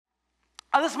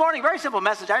This morning, very simple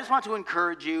message. I just want to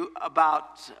encourage you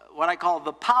about what I call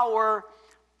the power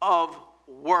of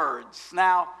words.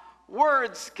 Now,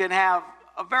 words can have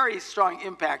a very strong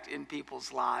impact in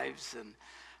people's lives. And,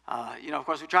 of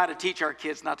course, we try to teach our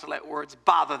kids not to let words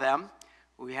bother them.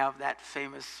 We have that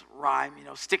famous rhyme,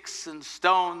 sticks and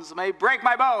stones may break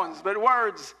my bones, but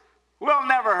words will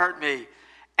never hurt me.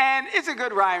 And it's a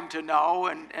good rhyme to know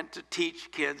and to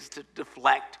teach kids to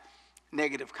deflect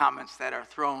negative comments that are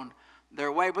thrown their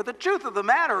way. But the truth of the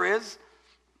matter is,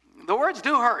 the words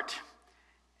do hurt.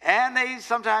 And they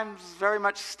sometimes very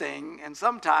much sting, and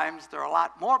sometimes they're a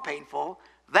lot more painful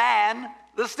than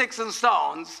the sticks and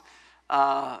stones.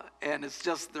 And it's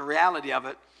just the reality of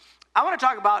it. I want to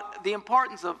talk about the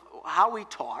importance of how we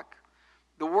talk,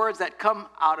 the words that come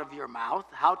out of your mouth,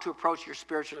 how to approach your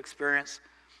spiritual experience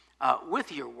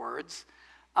with your words.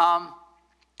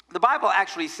 The Bible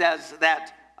actually says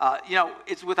that,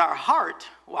 it's with our heart,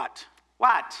 what?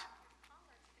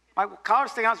 My collar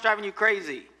sticking out's driving you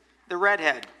crazy. The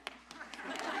redhead.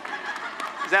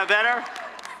 Is that better?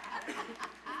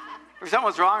 Or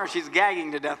something's wrong, or she's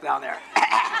gagging to death down there.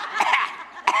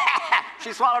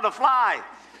 She swallowed a fly.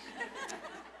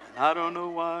 And I don't know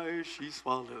why she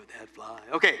swallowed that fly.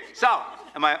 Okay, so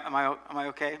am I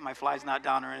okay? My fly's not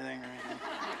down or anything.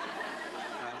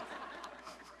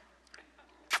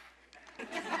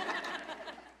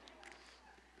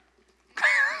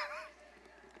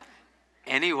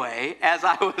 Anyway, as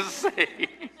I was saying,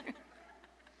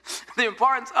 the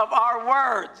importance of our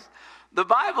words. The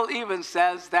Bible even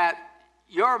says that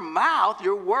your mouth,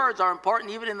 your words are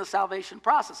important even in the salvation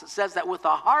process. It says that with the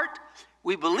heart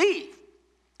we believe,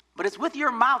 but it's with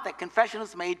your mouth that confession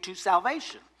is made to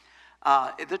salvation.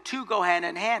 The two go hand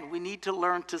in hand. We need to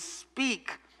learn to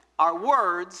speak our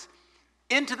words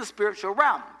into the spiritual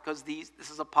realm because this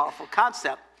is a powerful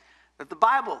concept that the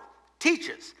Bible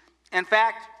teaches. In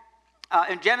fact,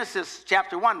 in Genesis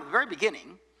chapter 1, at the very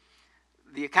beginning,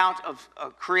 the account of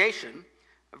creation,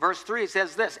 verse 3, it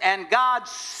says this, "And God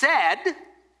said,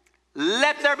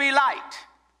 let there be light.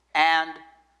 And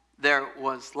there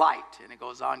was light." And it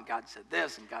goes on, God said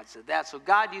this and God said that. So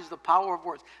God used the power of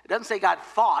words. It doesn't say God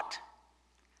thought.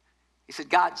 He said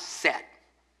God said.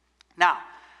 Now,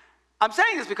 I'm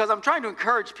saying this because I'm trying to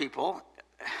encourage people,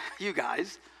 you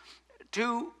guys,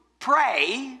 to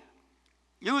pray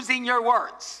using your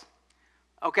words.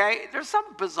 Okay, there's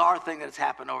some bizarre thing that's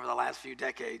happened over the last few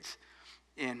decades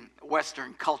in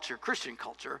Western culture, Christian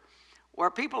culture, where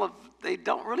people they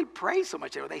don't really pray so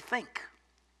much anymore. They think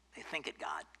at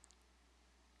God.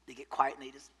 They get quiet and they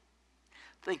just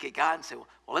think at God and say,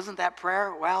 well, isn't that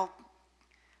prayer? Well,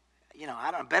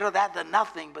 I don't know, better that than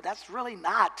nothing, but that's really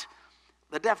not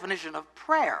the definition of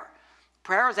prayer.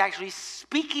 Prayer is actually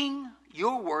speaking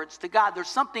your words to God. There's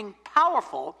something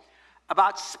powerful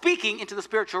about speaking into the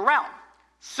spiritual realm.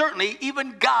 Certainly,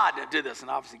 even God did this, and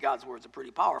obviously God's words are pretty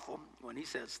powerful. When he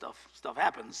says stuff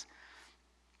happens.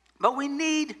 But we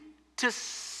need to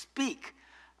speak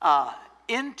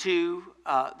into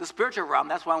the spiritual realm.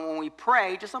 That's why when we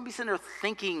pray, just don't be sitting there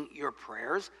thinking your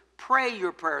prayers. Pray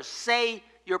your prayers. Say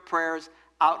your prayers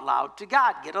out loud to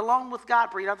God. Get alone with God.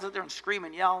 You don't have to sit there and scream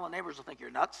and yell. The neighbors will think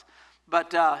you're nuts.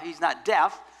 But he's not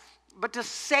deaf. But to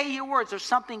say your words, there's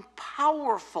something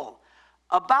powerful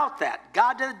about that.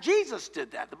 Jesus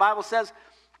did that. The Bible says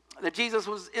that Jesus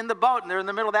was in the boat and they're in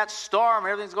the middle of that storm.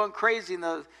 Everything's going crazy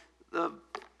and the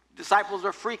disciples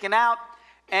are freaking out.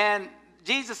 And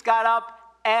Jesus got up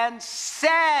and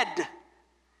said,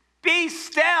 "Be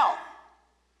still."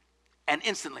 And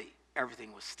instantly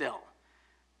everything was still.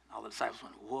 And all the disciples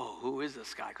went, "Whoa, who is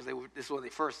this guy?" Because this is when they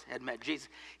first had met Jesus.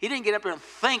 He didn't get up there and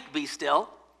think, "Be still."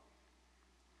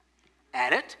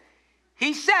 At it.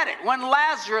 He said it. When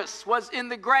Lazarus was in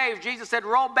the grave, Jesus said,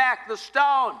 "Roll back the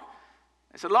stone."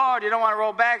 They said, "Lord, you don't want to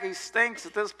roll back. He stinks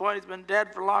at this point. He's been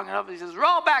dead for long enough." He says,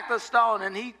 "Roll back the stone."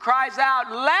 And he cries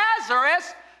out,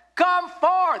 "Lazarus, come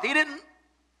forth." He didn't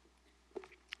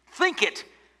think it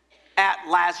at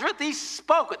Lazarus. He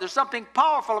spoke it. There's something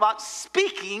powerful about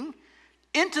speaking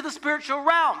into the spiritual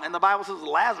realm. And the Bible says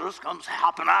Lazarus comes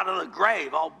hopping out of the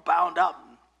grave, all bound up.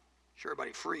 Sure,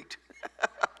 everybody freaked.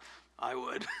 I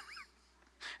would.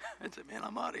 I'd say, "Man,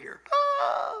 I'm out of here."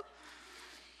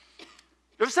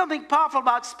 There's something powerful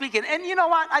about speaking. And you know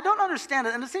what? I don't understand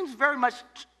it. And it seems very much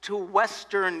to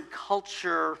Western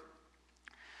culture,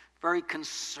 very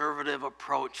conservative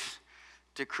approach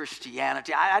to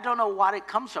Christianity. I don't know what it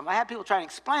comes from. I had people try to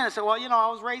explain it. I said, "Well, I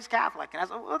was raised Catholic." And I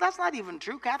said, "Well, that's not even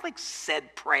true. Catholics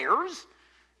said prayers.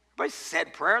 Everybody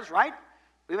said prayers, right?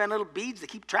 We had little beads to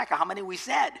keep track of how many we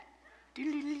said. You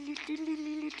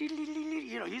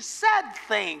said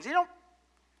things.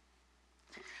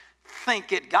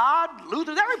 think it. God,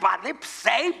 Luther, everybody, they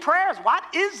say prayers. What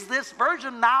is this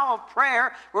version now of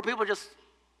prayer where people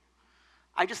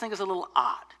I just think it's a little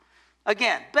odd.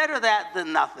 Again, better that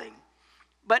than nothing.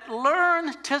 But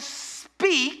learn to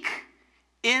speak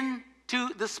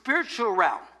into the spiritual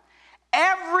realm.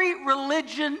 Every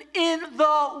religion in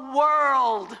the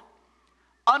world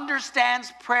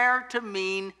understands prayer to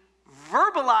mean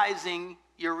verbalizing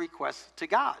your requests to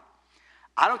God.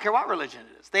 I don't care what religion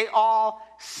it is. They all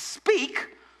speak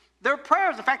their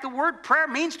prayers. In fact, the word prayer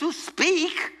means to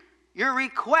speak your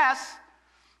requests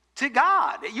to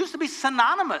God. It used to be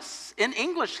synonymous in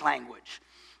English language.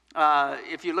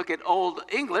 If you look at Old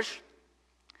English,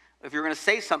 if you're going to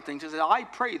say something, to say, I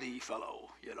pray thee, fellow.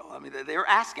 They're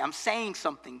asking, I'm saying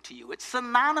something to you. It's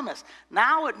synonymous.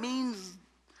 Now it means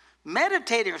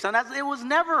meditating or something. It was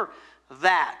never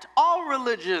that. All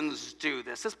religions do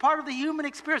this. It's part of the human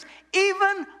experience.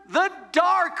 Even the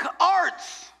dark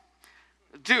arts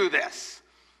do this.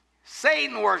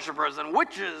 Satan worshipers and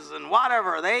witches and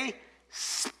whatever, they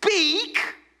speak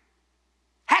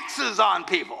hexes on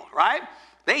people, right?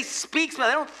 They speak, but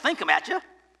they don't think them at you.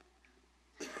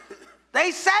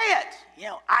 They say it.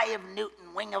 Eye of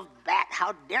Newton, wing of bat,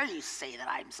 how dare you say that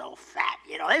I'm so fat?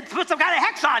 They put some kind of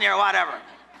hex on you or whatever.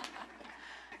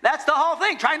 That's the whole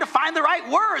thing, trying to find the right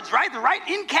words, right? The right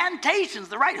incantations,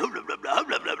 the right blah, blah, blah, blah,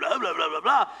 blah, blah, blah, blah, blah,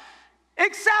 blah.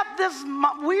 Except this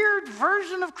weird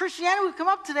version of Christianity we've come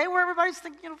up today where everybody's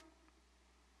thinking,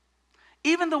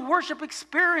 even the worship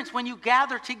experience when you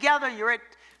gather together, you're at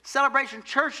Celebration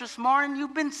Church this morning,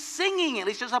 you've been singing, at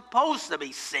least you're supposed to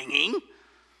be singing.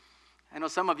 I know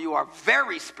some of you are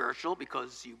very spiritual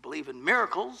because you believe in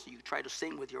miracles. You try to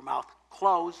sing with your mouth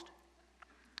closed.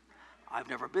 I've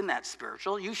never been that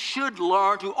spiritual. You should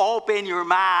learn to open your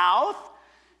mouth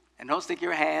and don't stick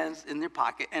your hands in your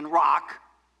pocket and rock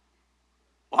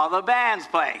while the band's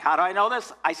playing. How do I know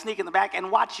this? I sneak in the back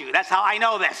and watch you. That's how I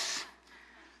know this.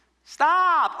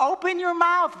 Stop. Open your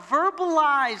mouth.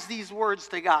 Verbalize these words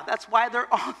to God. That's why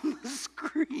they're on the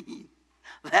screen.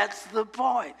 That's the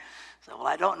point. So,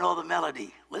 I don't know the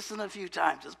melody. Listen a few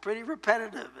times. It's pretty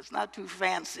repetitive. It's not too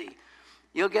fancy.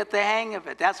 You'll get the hang of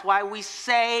it. That's why we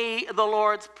say the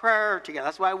Lord's Prayer together.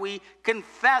 That's why we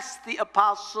confess the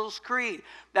Apostles' Creed.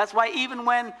 That's why even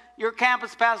when your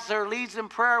campus pastor leads in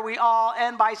prayer, we all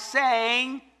end by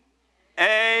saying,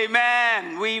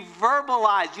 Amen. We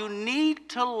verbalize. You need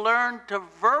to learn to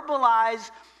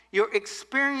verbalize your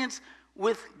experience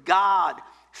with God.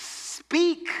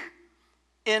 Speak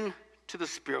into the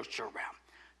spiritual realm.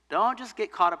 Don't just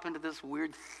get caught up into this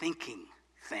weird thinking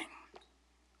thing.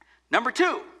 Number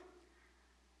 2,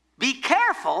 be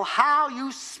careful how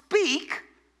you speak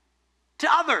to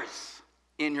others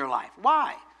in your life.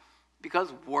 Why?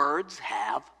 Because words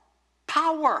have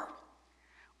power.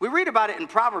 We read about it in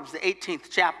Proverbs, the 18th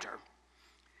chapter.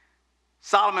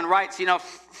 Solomon writes,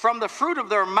 from the fruit of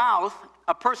their mouth,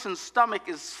 a person's stomach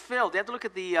is filled. You have to look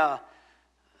at the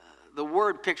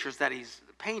word pictures that he's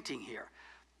painting here.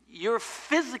 You're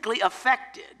physically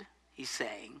affected, he's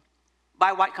saying,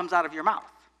 by what comes out of your mouth.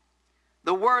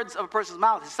 The words of a person's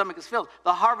mouth, his stomach is filled.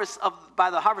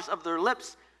 By the harvest of their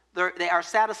lips, they are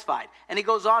satisfied. And he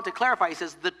goes on to clarify. He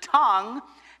says, the tongue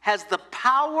has the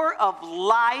power of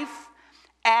life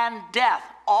and death.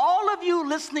 All of you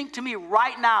listening to me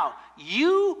right now,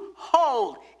 you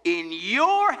hold in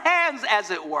your hands, as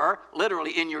it were,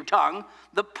 literally in your tongue,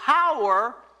 the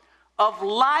power of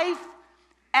life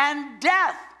and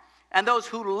death. And those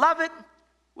who love it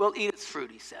will eat its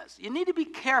fruit, he says. You need to be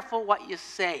careful what you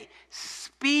say.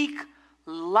 Speak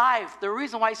life. The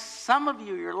reason why some of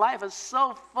you, your life is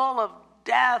so full of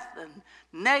death and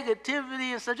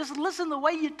negativity and so just listen to the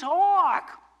way you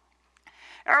talk.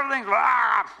 Everything's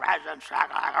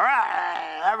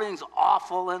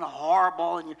awful and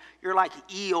horrible, and you're like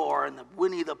Eeyore in the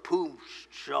Winnie the Pooh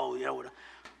show, with a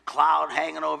cloud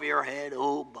hanging over your head.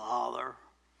 Oh, bother.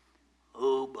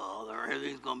 Oh, bother,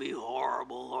 everything's going to be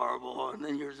horrible, horrible. And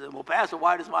then you're saying, well, Pastor,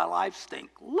 why does my life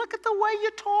stink? Look at the way you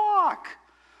talk.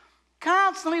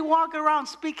 Constantly walking around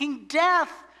speaking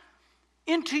death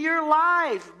into your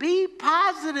life. Be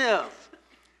positive.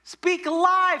 Speak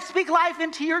life. Speak life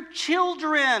into your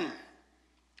children.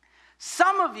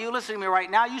 Some of you, listening to me right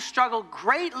now, you struggle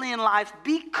greatly in life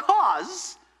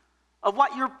because of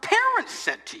what your parents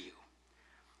said to you.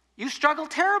 You struggle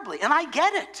terribly, and I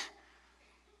get it.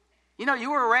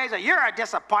 You were raised, you're a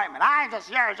disappointment.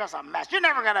 You're just a mess. You're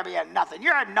never going to be a nothing.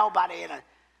 You're a nobody.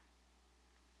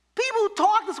 People who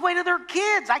talk this way to their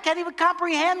kids, I can't even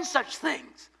comprehend such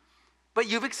things. But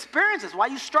you've experienced this. Why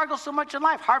you struggle so much in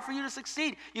life? Hard for you to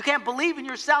succeed. You can't believe in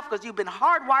yourself because you've been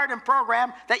hardwired and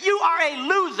programmed that you are a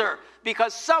loser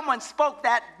because someone spoke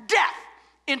that death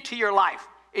into your life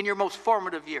in your most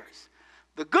formative years.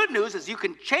 The good news is you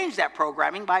can change that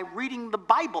programming by reading the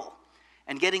Bible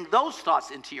and getting those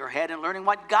thoughts into your head and learning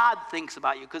what God thinks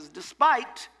about you. Because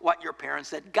despite what your parents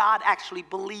said, God actually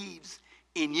believes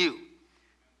in you.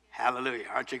 Hallelujah.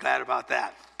 Aren't you glad about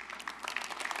that?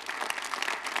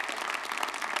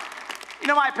 You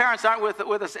know, my parents aren't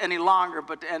with us any longer,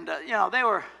 but you know, they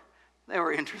were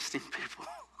interesting people.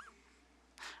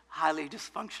 Highly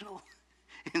dysfunctional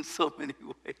in so many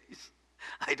ways.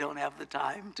 I don't have the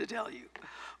time to tell you.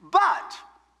 But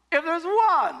if there's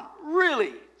one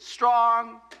really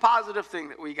strong, positive thing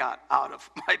that we got out of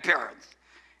my parents,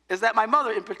 is that my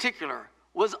mother in particular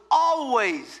was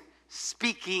always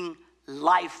speaking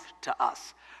life to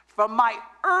us. From my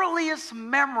earliest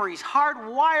memories,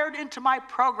 hardwired into my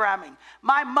programming,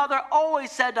 my mother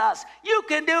always said to us, you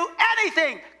can do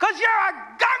anything because you're a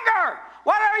Gungor.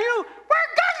 What are you? We're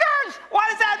Gungors. What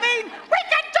does that mean? We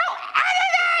can do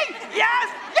anything. Yes,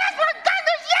 we're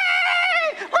Gungors.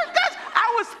 Yay! We're Gungors.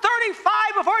 I was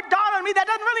 35 before it dawned on me that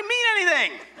doesn't really mean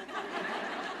anything.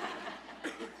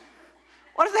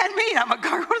 What does that mean? I'm a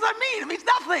Gungor. What does that mean? It means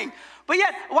nothing. But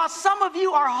yet, while some of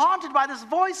you are haunted by this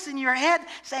voice in your head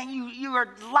saying you are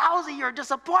lousy, you're a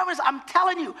disappointment, I'm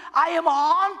telling you, I am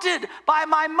haunted by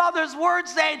my mother's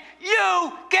words saying,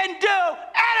 you can do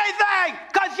anything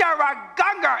because you're a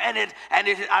Gungor. And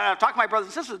I talk to my brothers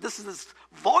and sisters, this is this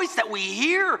voice that we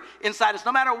hear inside us.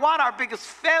 No matter what our biggest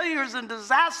failures and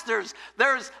disasters,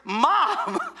 there's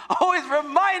Mom always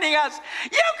reminding us,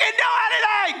 you can do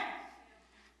anything.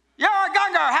 You're a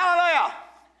Gungor. Hallelujah.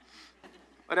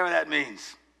 Whatever that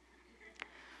means.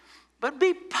 But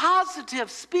be positive.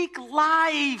 Speak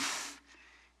life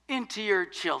into your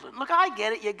children. Look, I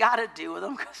get it. You got to deal with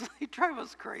them because they drive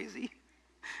us crazy.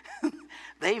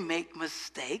 They make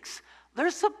mistakes. They're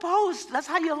supposed to. That's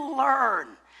how you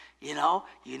learn. You know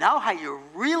how you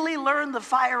really learn the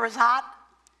fire is hot?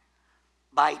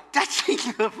 By touching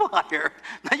the fire.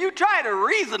 Now you try to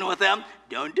reason with them.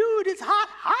 Don't do it. It's hot.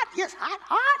 Hot. Yes, hot.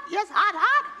 Hot. Yes, hot.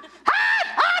 Hot. Hot.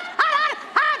 Hot. Hot. Hot.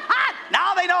 Hot. Hot.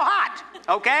 Now they know hot.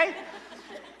 Okay?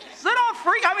 So don't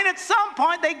freak. I mean, at some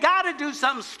point they got to do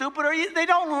something stupid or they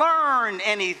don't learn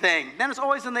anything. Then it's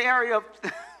always in the area of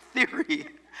theory.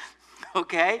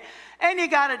 Okay? And you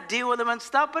got to deal with them and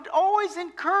stuff, but always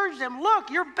encourage them. Look,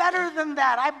 you're better than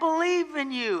that. I believe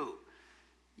in you.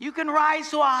 You can rise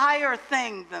to a higher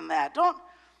thing than that.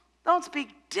 Don't speak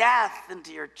death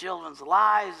into your children's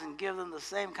lives and give them the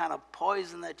same kind of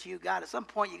poison that you got. At some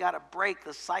point, you got to break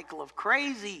the cycle of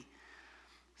crazy.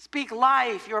 Speak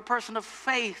life. You're a person of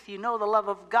faith. You know the love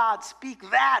of God. Speak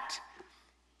that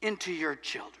into your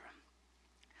children.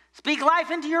 Speak life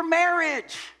into your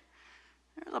marriage.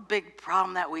 There's a big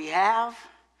problem that we have.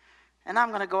 And I'm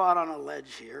going to go out on a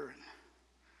ledge here and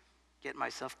get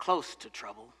myself close to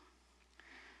trouble.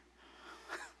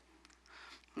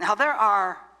 Now, there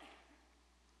are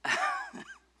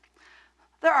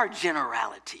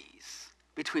generalities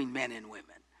between men and women.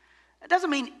 It doesn't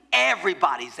mean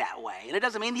everybody's that way, and it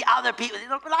doesn't mean the other people.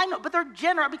 But I know, but they're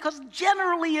general because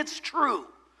generally it's true.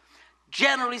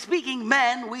 Generally speaking,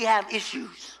 men, we have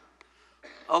issues.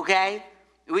 Okay,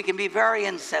 we can be very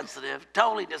insensitive,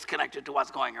 totally disconnected to what's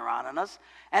going around in us,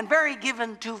 and very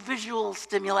given to visual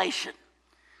stimulation,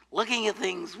 looking at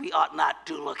things we ought not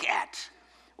to look at.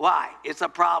 Why? It's a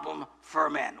problem for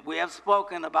men. We have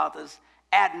spoken about this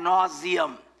ad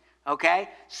nauseum, okay?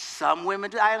 Some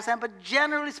women do, I understand, but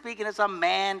generally speaking, it's a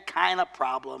man kind of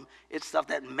problem. It's stuff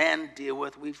that men deal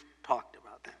with. We've talked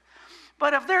about that.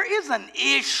 But if there is an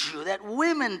issue that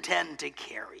women tend to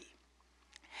carry,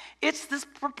 it's this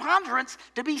preponderance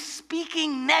to be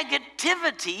speaking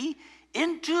negativity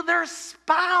into their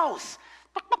spouse.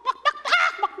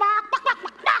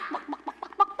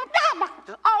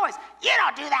 Always, you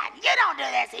don't do that, you don't do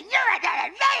this, and you're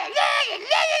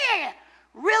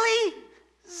really?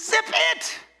 Zip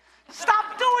it.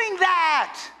 Stop doing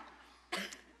that.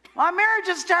 My marriage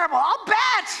is terrible. I'll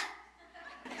bet.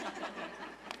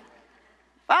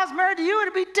 If I was married to you,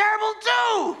 it'd be terrible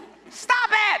too.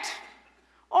 Stop it.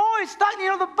 Always stop. You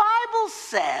know, the Bible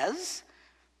says,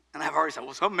 and I've already said,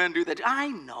 well, some men do that. I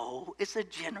know. It's a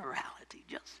generality.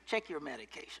 Just check your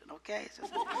medication, okay? It's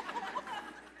just,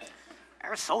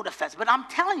 they're so defensive. But I'm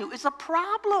telling you, it's a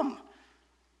problem.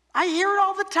 I hear it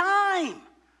all the time.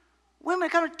 Women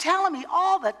come telling me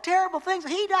all the terrible things.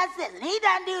 He does this, and he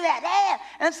doesn't do that.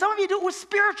 And some of you do it with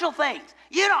spiritual things.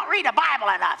 You don't read the Bible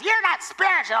enough. You're not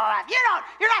spiritual enough.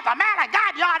 You're not the man of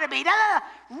God you ought to be.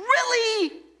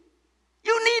 Really?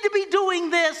 You need to be doing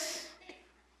this.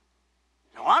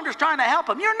 No, I'm just trying to help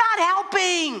him. You're not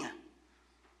helping.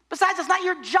 Besides, it's not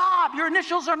your job. Your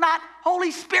initials are not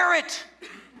Holy Spirit.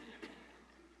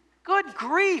 Good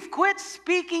grief. Quit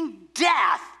speaking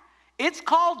death. It's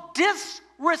called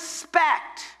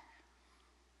disrespect.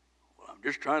 Well, I'm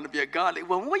just trying to be a godly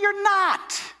woman. Well, you're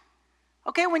not.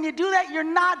 Okay, when you do that, you're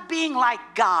not being like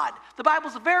God. The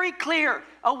Bible's very clear.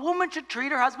 A woman should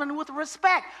treat her husband with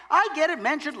respect. I get it.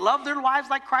 Men should love their wives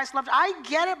like Christ loved. I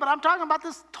get it, but I'm talking about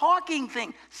this talking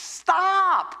thing.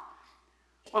 Stop.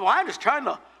 Well, I'm just trying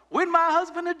to win my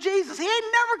husband to Jesus. He ain't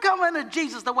never coming to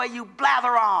Jesus the way you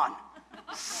blather on.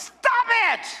 Stop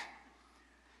it.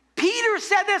 Peter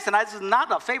said this, and this is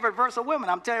not a favorite verse of women,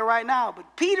 I'm telling you right now, but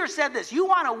Peter said this: you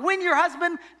want to win your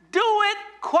husband, do it,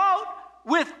 quote,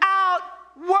 without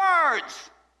words.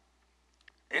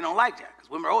 They don't like that because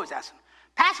women are always asking,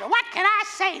 Pastor, what can I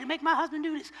say to make my husband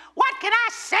do this? What can I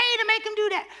say to make him do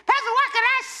that? Pastor, what can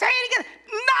I say to get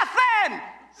nothing?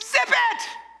 Zip it.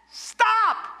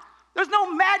 Stop. There's no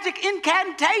magic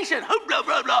incantation. Blah,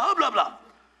 blah, blah, blah, blah.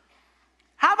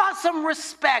 How about some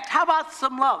respect? How about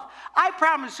some love? I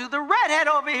promise you, the redhead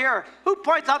over here, who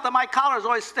points out that my collar is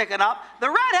always sticking up, the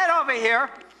redhead over here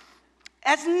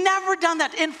has never done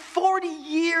that in 40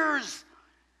 years,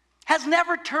 has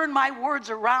never turned my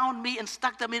words around me and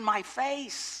stuck them in my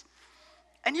face.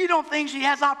 And you don't think she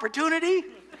has opportunity?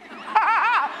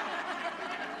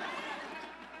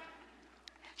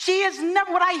 She is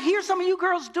never, what I hear some of you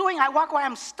girls doing, I walk away,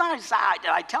 I'm stunned.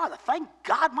 I tell her, thank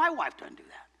God my wife doesn't do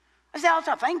that. I say all the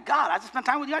time, thank God. I just spend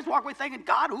time with you guys, walk away thanking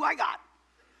God who I got.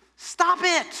 Stop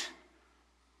it.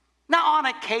 Now, on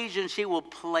occasion, she will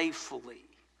playfully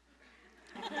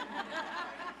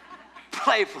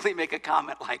make a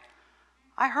comment like,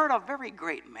 I heard a very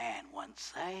great man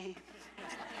once say,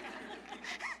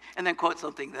 and then quote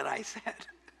something that I said.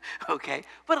 Okay,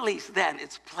 but at least then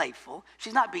it's playful.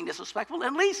 She's not being disrespectful.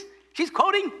 At least she's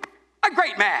quoting a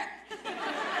great man.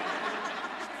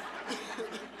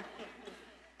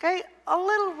 Okay, a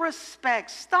little respect.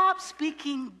 Stop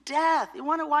speaking death. You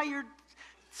wonder why your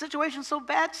situation's so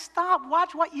bad? Stop.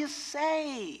 Watch what you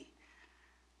say.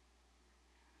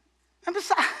 And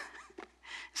besides,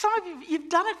 some of you, you've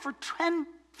done it for 10,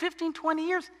 15, 20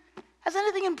 years. Has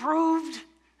anything improved?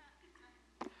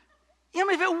 You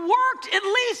know, if it worked, at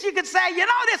least you could say, you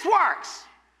know, this works.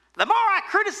 The more I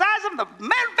criticize him, the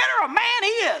better a man he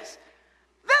is.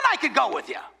 Then I could go with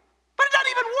you. But it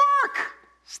doesn't even work.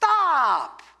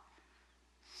 Stop.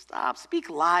 Stop. Speak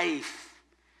life.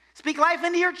 Speak life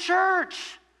into your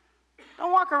church.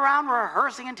 Don't walk around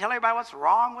rehearsing and tell everybody what's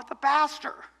wrong with the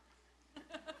pastor.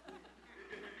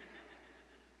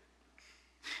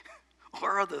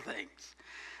 Or other things.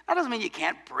 That doesn't mean you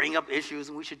can't bring up issues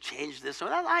and we should change this or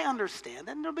that. I understand.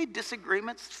 And there'll be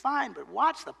disagreements, it's fine. But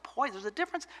watch the poison. There's a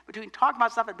difference between talking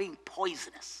about stuff and being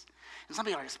poisonous. And some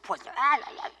people are just poisonous.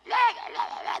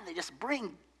 They just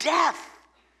bring death.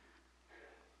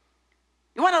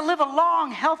 You want to live a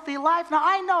long, healthy life? Now,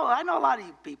 I know a lot of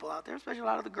you people out there, especially a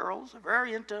lot of the girls, are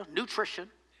very into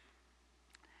nutrition.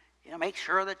 You know, make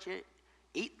sure that you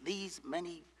eat these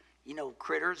many,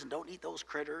 critters and don't eat those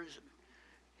critters. And,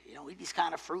 eat these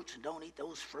kind of fruits and don't eat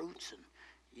those fruits. And,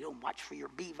 watch for your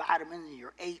B vitamins and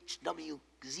your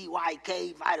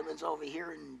HWZYK vitamins over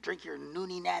here and drink your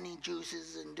noonie nanny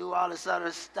juices and do all this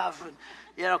other stuff. And,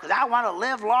 because I want to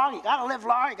live long. You got to live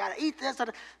long. You got to eat this.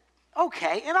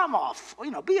 Okay, and I'm off.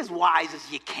 Be as wise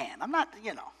as you can. I'm not,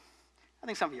 I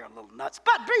think some of you are a little nuts,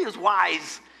 but be as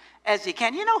wise as you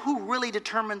can. You know who really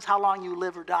determines how long you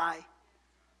live or die?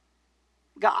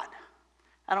 God.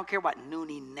 I don't care what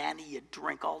noonie nanny you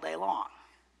drink all day long.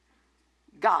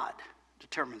 God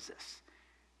determines this.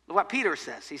 Look what Peter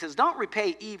says. He says, don't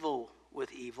repay evil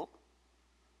with evil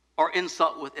or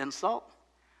insult with insult.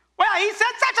 Well, he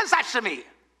said such and such to me.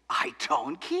 I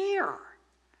don't care.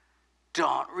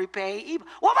 Don't repay evil.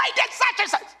 Well, they did such and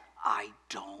such. I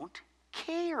don't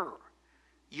care.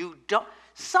 You don't.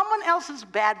 Someone else's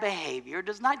bad behavior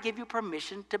does not give you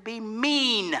permission to be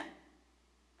mean.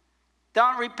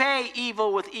 Don't repay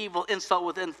evil with evil, insult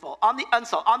with insult. On the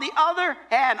other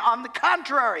hand, on the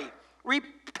contrary,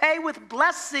 repay with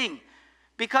blessing,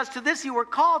 because to this you were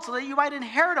called so that you might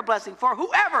inherit a blessing. For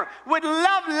whoever would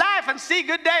love life and see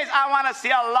good days, I want to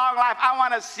see a long life, I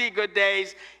want to see good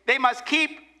days, they must keep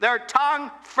their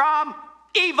tongue from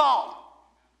evil.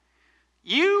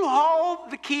 You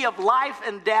hold the key of life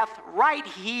and death right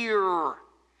here.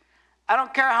 I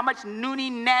don't care how much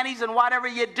noonie nannies and whatever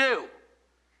you do.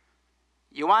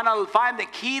 You want to find the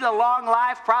key to long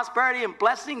life, prosperity, and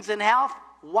blessings and health?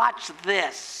 Watch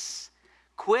this.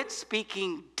 Quit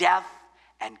speaking death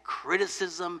and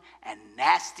criticism and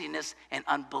nastiness and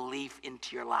unbelief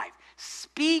into your life.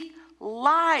 Speak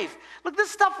life. Look,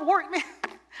 this stuff works. Man,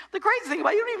 the crazy thing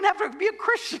about it, you don't even have to be a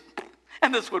Christian,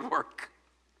 and this would work.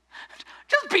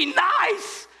 Just be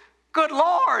nice. Good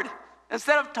Lord.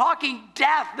 Instead of talking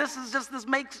death, this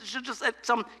should just at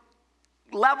some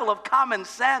level of common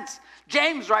sense.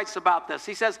 James writes about this.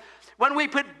 He says, when we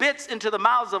put bits into the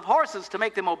mouths of horses to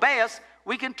make them obey us,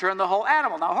 we can turn the whole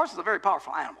animal. Now, a horse is a very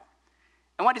powerful animal.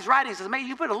 And what he's writing, he says, maybe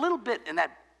you put a little bit in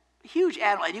that huge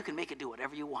animal and you can make it do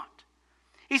whatever you want.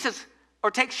 He says,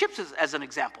 or take ships as an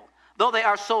example. Though they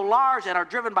are so large and are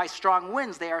driven by strong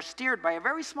winds, they are steered by a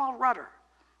very small rudder,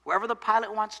 wherever the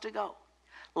pilot wants to go.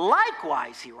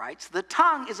 Likewise, he writes, the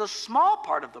tongue is a small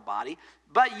part of the body,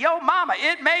 but yo mama,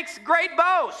 it makes great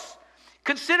boasts.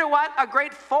 Consider what a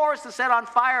great forest is set on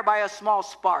fire by a small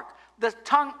spark. The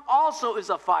tongue also is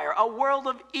a fire, a world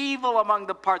of evil among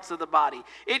the parts of the body.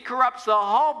 It corrupts the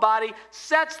whole body,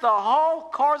 sets the whole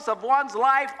course of one's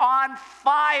life on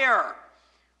fire.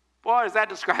 Boy, does that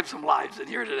describe some lives in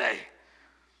here today.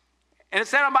 And it's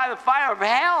set on by the fire of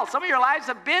hell. Some of your lives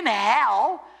have been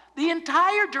hell. The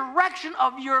entire direction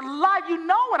of your life, you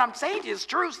know what I'm saying is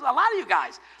true. A lot of you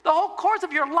guys, the whole course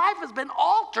of your life has been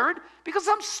altered because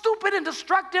some stupid and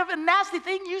destructive and nasty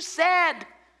thing you said.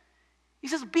 He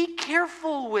says, be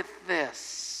careful with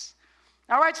this.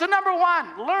 All right, so number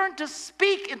one, learn to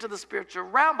speak into the spiritual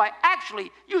realm by actually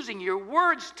using your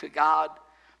words to God.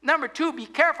 Number two, be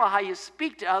careful how you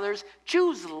speak to others.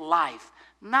 Choose life,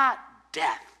 not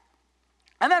death.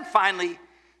 And then finally,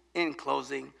 in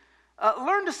closing,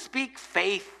 learn to speak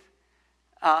faith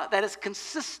that is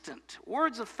consistent.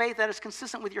 Words of faith that is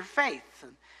consistent with your faith.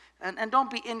 And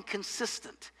don't be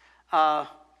inconsistent.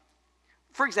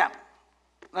 For example,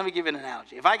 let me give you an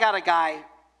analogy. If I got a guy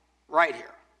right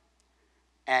here,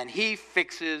 and he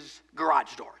fixes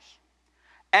garage doors,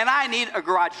 and I need a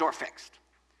garage door fixed,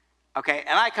 okay,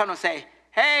 and I come and say,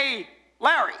 hey,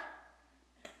 Larry,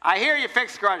 I hear you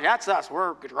fix garage. That's us.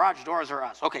 Garage doors are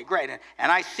us. Okay, great.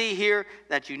 And I see here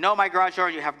that you know my garage door.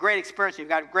 You have great experience. You've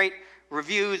got great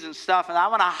reviews and stuff. And I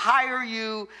want to hire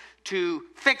you to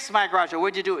fix my garage door.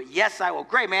 Would you do it? Yes, I will.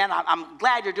 Great, man. I'm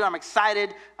glad you're doing it. I'm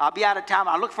excited. I'll be out of town.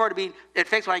 I look forward to being it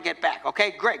fixed when I get back.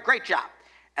 Okay, great job.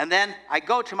 And then I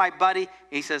go to my buddy.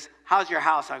 He says, how's your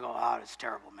house? I go, oh, it's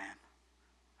terrible, man.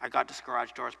 I got this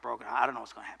garage door. It's broken. I don't know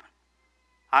what's going to happen.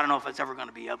 I don't know if it's ever going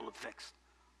to be able to fix.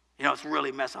 You know, it's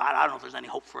really messed up. I don't know if there's any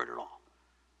hope for it at all.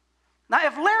 Now,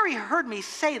 if Larry heard me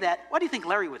say that, what do you think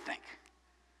Larry would think?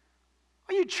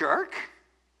 Well, you jerk.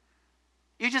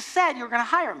 You just said you were going to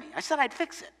hire me. I said I'd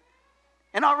fix it.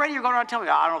 And already you're going around telling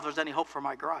me, I don't know if there's any hope for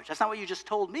my garage. That's not what you just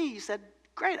told me. You said,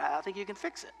 great, I think you can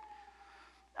fix it.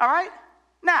 All right?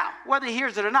 Now, whether he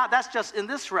hears it or not, that's just in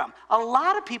this realm. A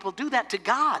lot of people do that to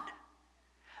God.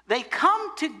 They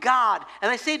come to God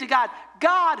and they say to God,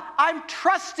 God, I'm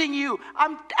trusting you.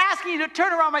 I'm asking you to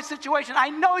turn around my situation. I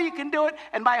know you can do it.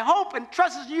 And my hope and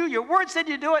trust is you. Your word said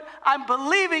you do it. I'm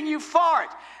believing you for it.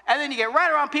 And then you get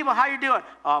right around people, how you doing?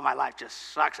 Oh, my life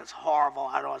just sucks. It's horrible.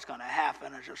 I don't know what's going to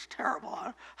happen. It's just terrible.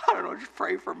 I don't know. Just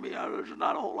pray for me. There's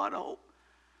not a whole lot of hope.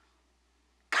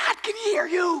 God can hear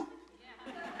you.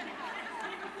 And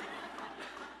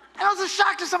I was just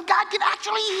shocked that some God can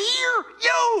actually hear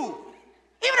you.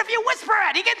 Even if you whisper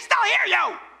it, he can still hear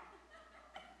you.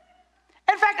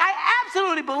 In fact, I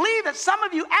absolutely believe that some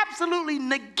of you absolutely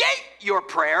negate your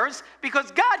prayers because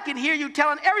God can hear you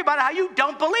telling everybody how you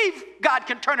don't believe God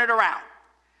can turn it around.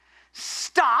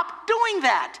 Stop doing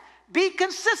that. Be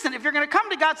consistent. If you're going to come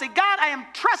to God, say, God, I am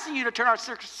trusting you to turn our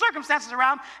circumstances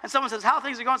around. And someone says, how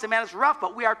things are going? Say, man, it's rough,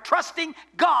 but we are trusting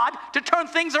God to turn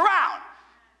things around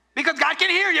because God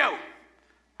can hear you.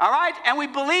 All right? And we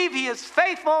believe he is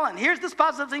faithful, and here's this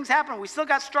positive things happen. We still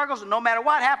got struggles, and no matter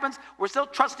what happens, we're still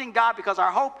trusting God because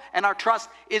our hope and our trust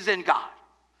is in God.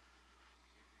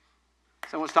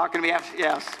 Someone's talking to me after,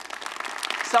 yes.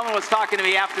 Someone was talking to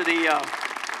me after it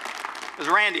was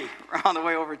Randy, on the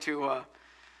way over to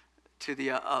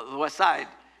the west side.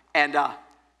 And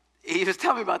he was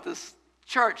telling me about this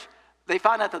church. They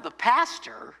found out that the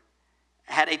pastor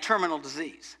had a terminal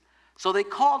disease. So they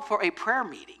called for a prayer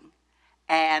meeting.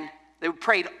 And they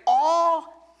prayed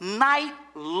all night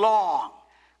long.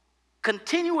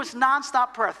 Continuous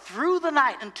nonstop prayer through the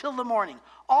night until the morning.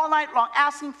 All night long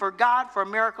asking for God for a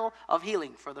miracle of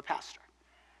healing for the pastor.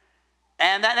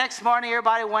 And that next morning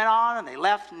everybody went on and they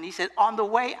left. And he said on the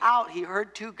way out he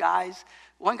heard two guys.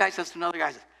 One guy says to another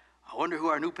guy, I wonder who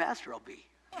our new pastor will be.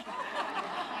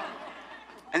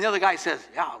 And the other guy says,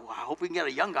 yeah, well, I hope we can get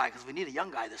a young guy because we need a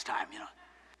young guy this time, you know.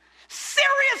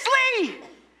 Seriously?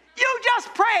 You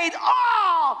just prayed prayed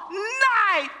all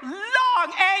night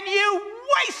long, and you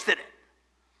wasted it.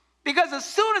 Because as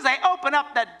soon as they open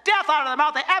up the death out of their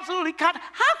mouth, they absolutely can't.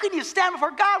 How can you stand before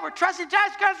God? We're trusting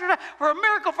Jesus for a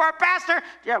miracle for our pastor.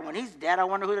 Yeah, when he's dead, I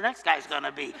wonder who the next guy's going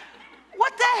to be.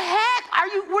 What the heck are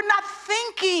you? We're not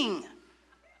thinking.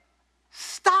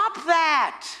 Stop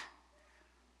that.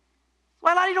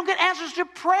 Well, a lot of you don't get answers to your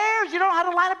prayers. You don't know how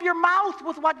to line up your mouth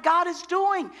with what God is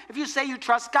doing. If you say you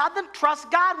trust God, then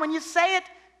trust God when you say it,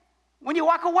 when you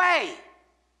walk away.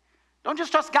 Don't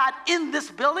just trust God in this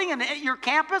building and at your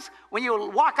campus. When you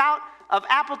walk out of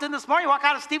Appleton this morning, you walk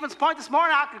out of Stevens Point this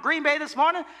morning, out of Green Bay this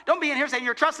morning, don't be in here saying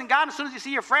you're trusting God. As soon as you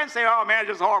see your friends say, oh man, it's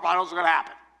just horrible, I don't know what's going to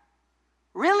happen.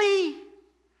 Really?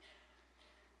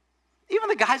 Even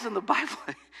the guys in the Bible,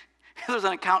 there's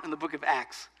an account in the book of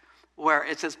Acts where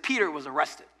it says Peter was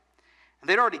arrested. And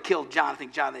they'd already killed John. I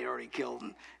think John they'd already killed.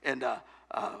 Well,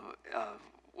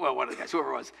 one of the guys,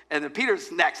 whoever it was. And then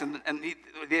Peter's next, and they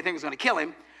think he was going to kill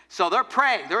him. So they're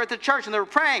praying. They're at the church, and they're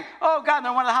praying. Oh, God, and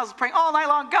they're in one of the houses praying all night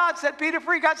long. God set Peter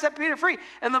free. God set Peter free.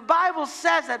 And the Bible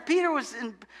says that Peter was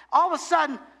in, all of a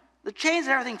sudden, the chains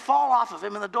and everything fall off of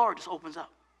him, and the door just opens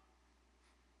up.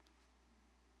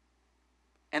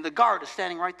 And the guard is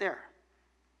standing right there.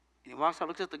 And he walks out,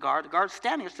 looks at the guard. The guard's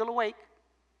standing there, still awake.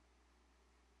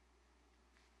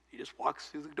 He just walks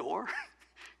through the door,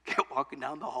 kept walking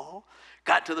down the hall,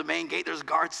 got to the main gate. There's a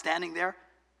guard standing there,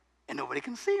 and nobody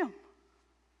can see him.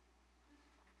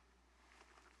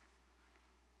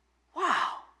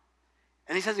 Wow.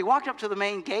 And he says he walked up to the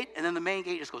main gate, and then the main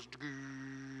gate just goes,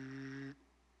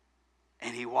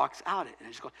 and he walks out it. And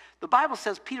it just goes. The Bible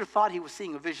says Peter thought he was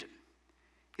seeing a vision.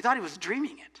 He thought he was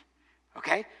dreaming it.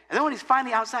 Okay? And then when he's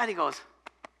finally outside, he goes,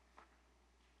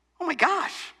 oh my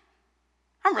gosh,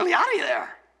 I'm really out of there.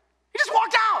 He just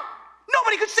walked out.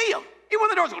 Nobody could see him. Even when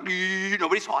the doors go,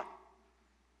 nobody saw it.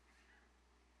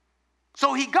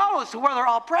 So he goes to where they're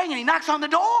all praying, and he knocks on the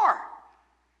door.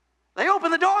 They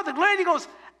open the door, the lady goes,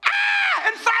 ah,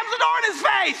 and slams the door in his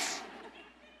face.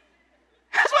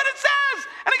 That's what it says.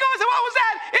 And he goes, what was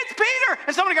that? It's Peter.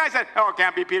 And some of the guys said, oh, it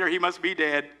can't be Peter. He must be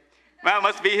dead. Well, it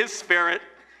must be his spirit.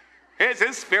 It's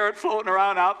his spirit floating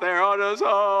around out there.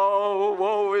 Oh,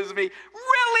 woe is me.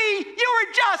 Really? You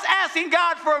were just asking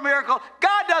God for a miracle.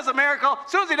 God does a miracle.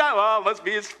 As soon as he does, well, it must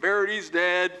be his spirit. He's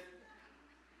dead.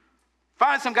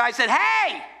 Finally, some guy said,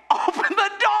 hey, open the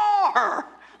door.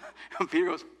 And Peter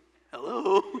goes,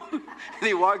 hello. And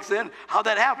he walks in. How'd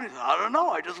that happen? He says, I don't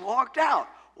know. I just walked out.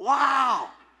 Wow.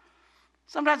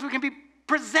 Sometimes we can be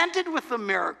presented with the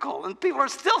miracle, and some people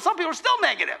are still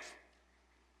negative.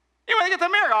 You want to get the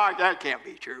miracle? Oh, that can't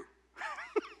be true.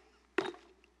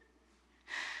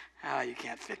 You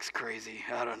can't fix crazy.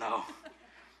 I don't know.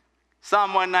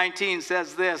 Psalm 119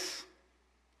 says this.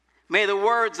 May the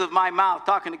words of my mouth,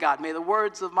 talking to God, may the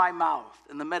words of my mouth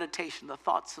and the meditation, the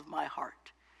thoughts of my heart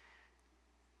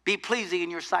be pleasing in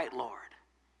your sight, Lord,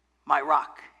 my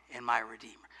rock and my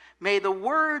redeemer. May the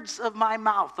words of my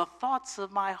mouth, the thoughts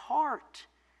of my heart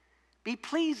be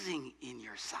pleasing in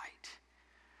your sight.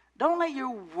 Don't let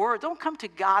your word, don't come to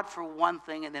God for one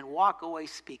thing and then walk away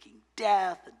speaking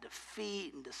death and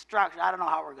defeat and destruction. I don't know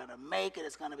how we're going to make it.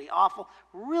 It's going to be awful.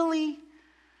 Really?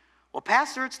 Well,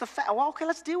 Pastor, it's the fact. Well, okay,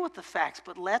 let's deal with the facts.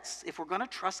 But if we're going to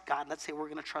trust God, let's say we're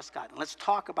going to trust God. And let's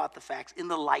talk about the facts in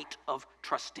the light of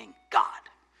trusting God.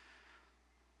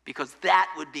 Because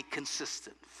that would be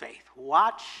consistent faith.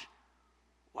 Watch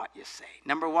what you say.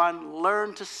 Number one,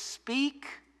 learn to speak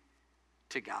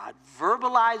to God.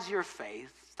 Verbalize your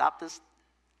faith. Stop this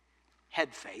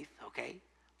head faith, okay?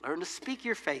 Learn to speak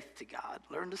your faith to God.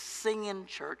 Learn to sing in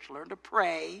church. Learn to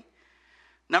pray.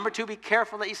 Number two, be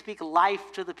careful that you speak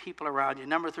life to the people around you.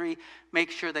 Number three, make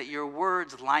sure that your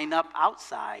words line up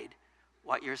outside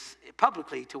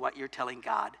publicly to what you're telling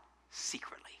God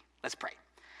secretly. Let's pray.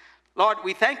 Lord,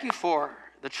 we thank you for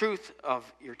the truth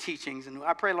of your teachings, and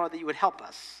I pray, Lord, that you would help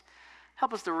us.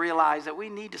 Help us to realize that we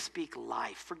need to speak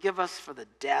life. Forgive us for the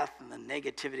death and the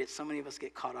negativity that so many of us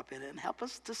get caught up in it, and help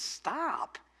us to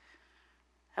stop.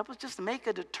 Help us just make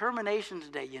a determination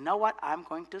today. You know what? I'm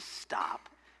going to stop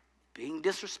being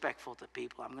disrespectful to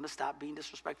people. I'm going to stop being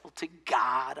disrespectful to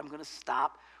God. I'm going to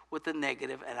stop with the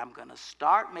negative, and I'm going to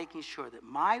start making sure that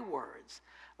my words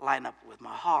line up with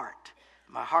my heart.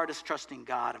 My heart is trusting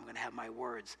God. I'm going to have my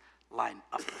words line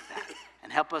up with that.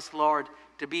 And help us, Lord,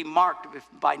 to be marked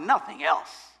by nothing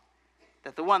else.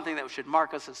 That the one thing that should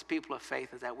mark us as people of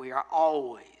faith is that we are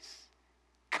always,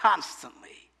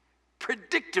 constantly,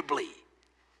 predictably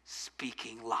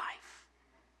speaking life.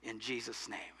 In Jesus'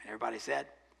 name. And everybody said,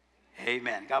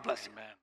 amen. God bless you. Amen.